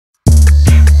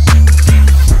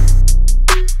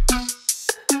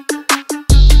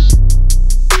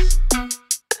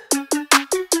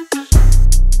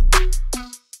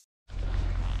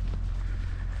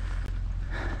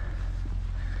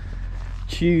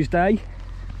Tuesday,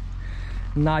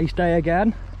 nice day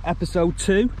again, episode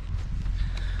 2.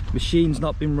 Machine's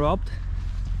not been robbed.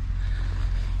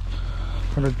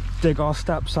 Gonna dig our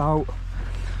steps out,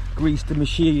 grease the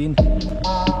machine.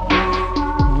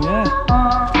 Yeah.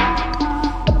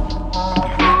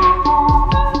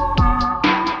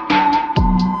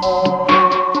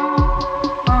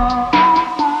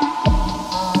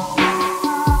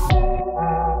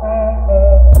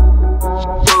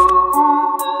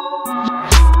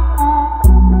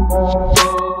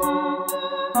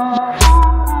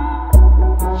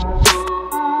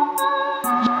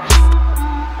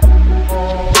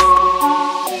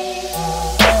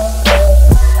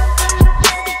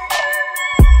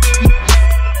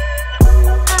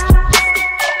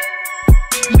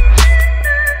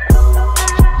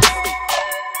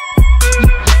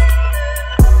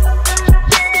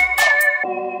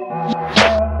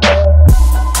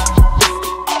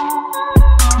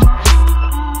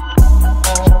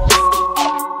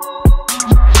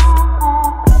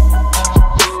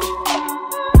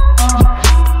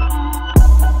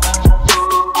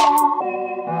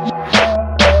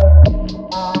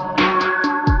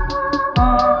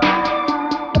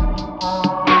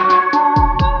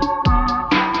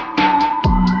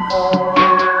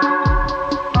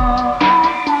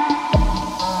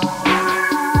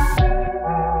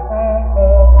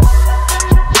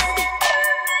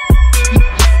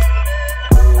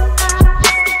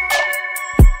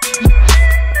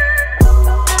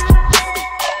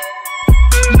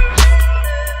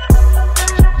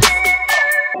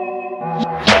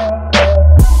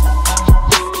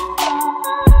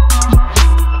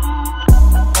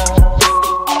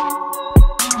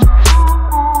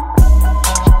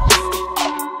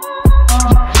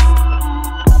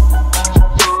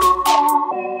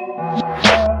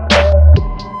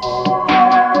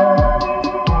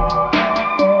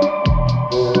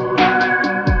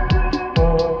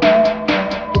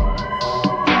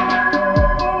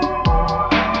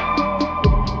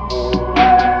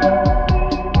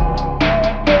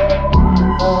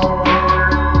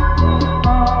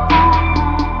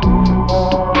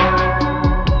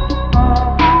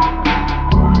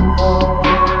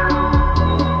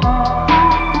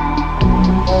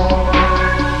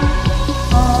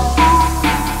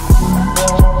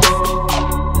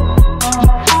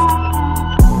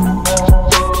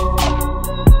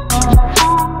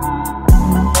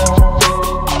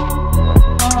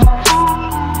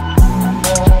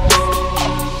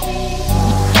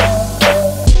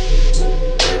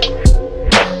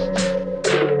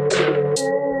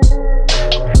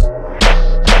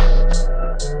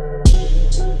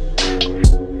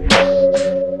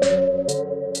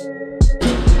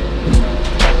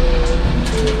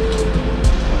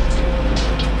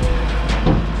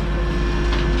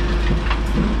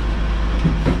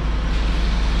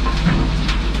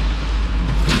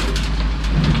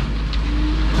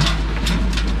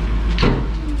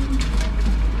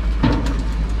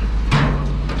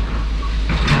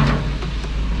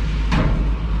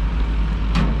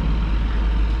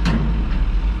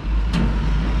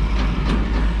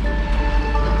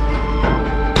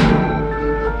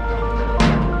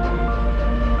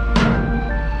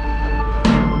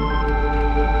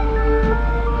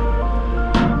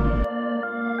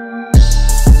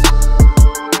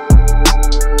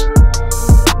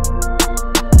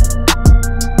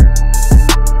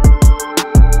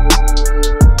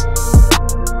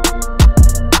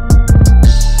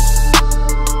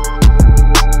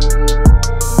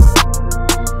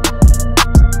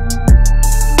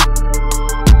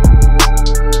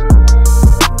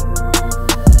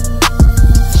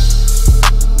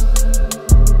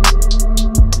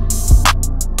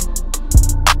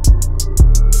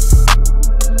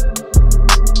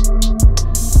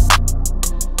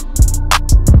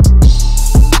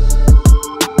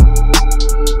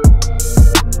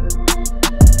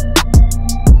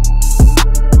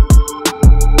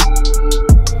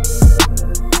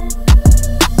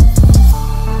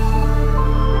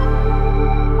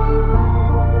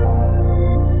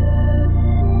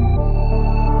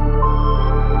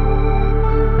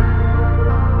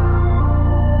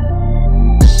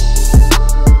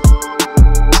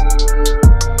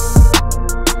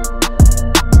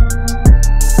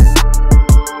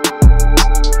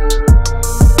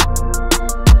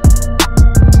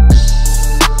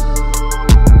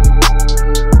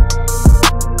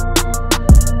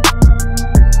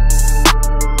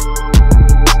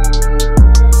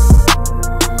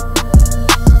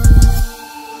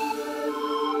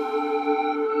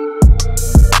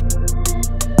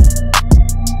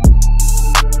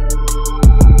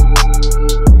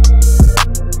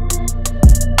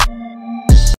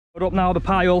 Put up now the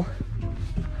pile.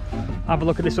 Have a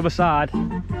look at this other side.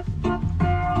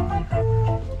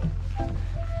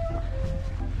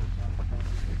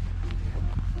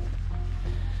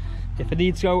 If I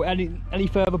need to go any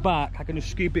further back, I can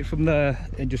just scoop it from there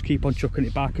and just keep on chucking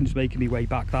it back and just making my way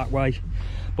back that way.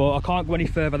 But I can't go any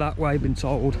further that way, I've been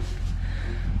told.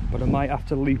 But I might have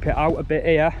to loop it out a bit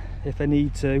here if I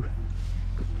need to.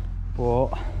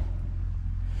 But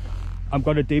I'm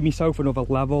going to do myself another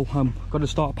level. I'm going to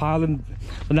start piling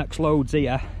the next loads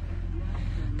here.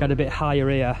 Get a bit higher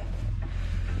here.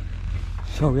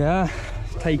 So yeah,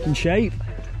 it's taking shape.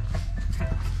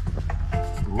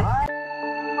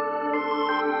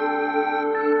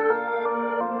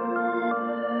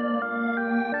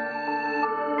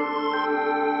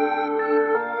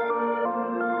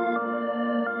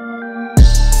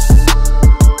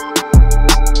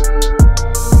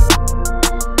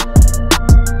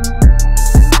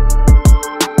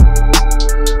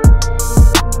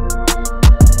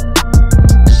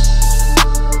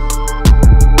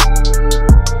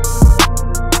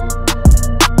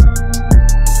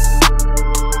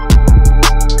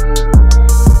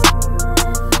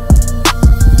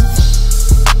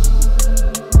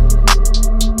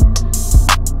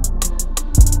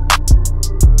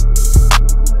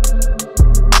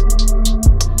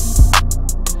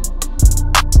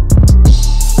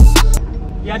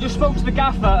 I just spoke to the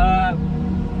gaffer,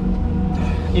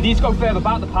 he needs to go further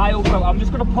back the pile, so I'm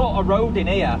just going to put a road in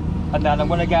here and then I'm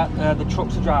going to get the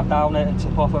trucks to drive down it and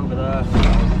tip off over there.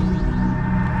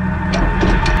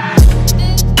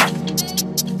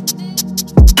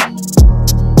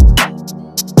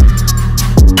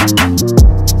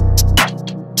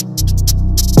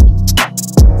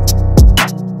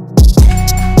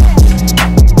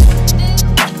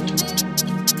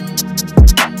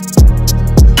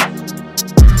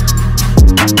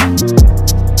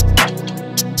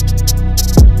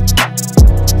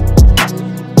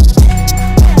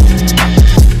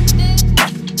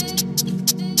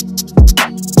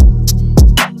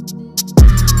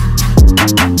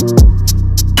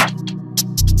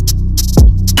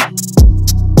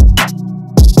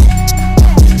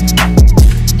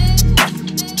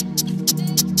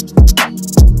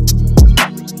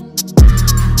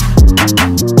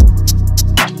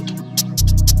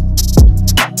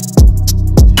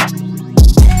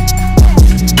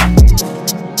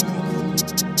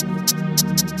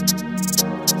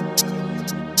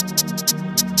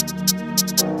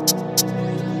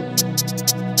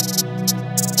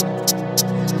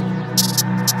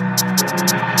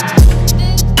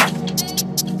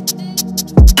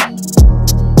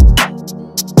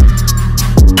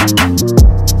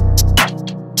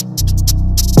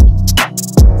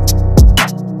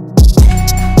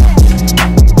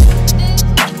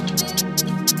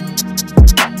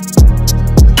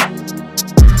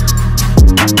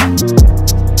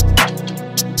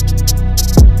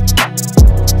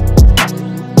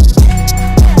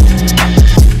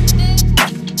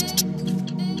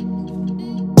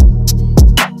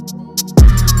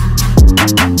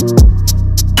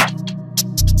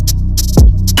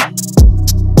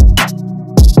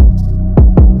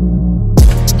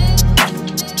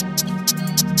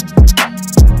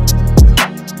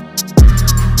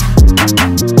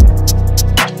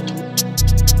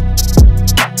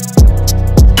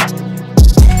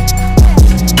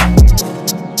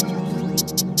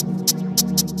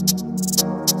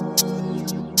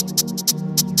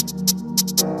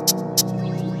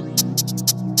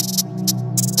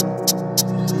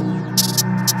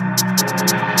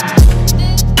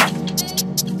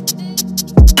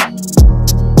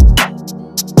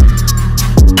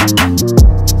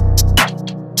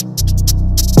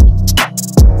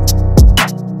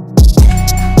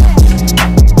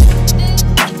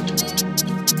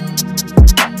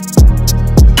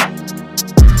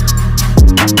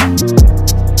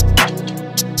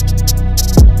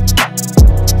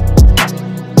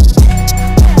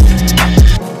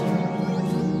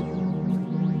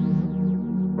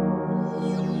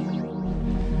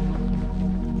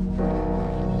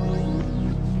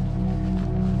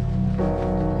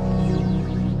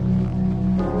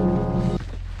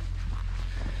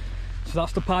 So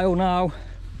that's the pile now.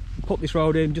 Put this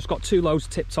road in, just got 2 loads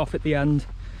tipped off at the end.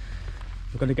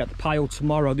 We're going to get the pile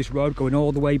tomorrow, this road going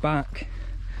all the way back,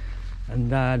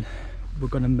 and then we're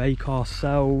going to make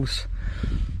ourselves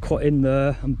cut in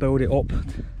there and build it up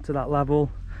to that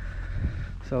level.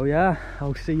 So yeah,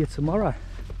 I'll see you tomorrow.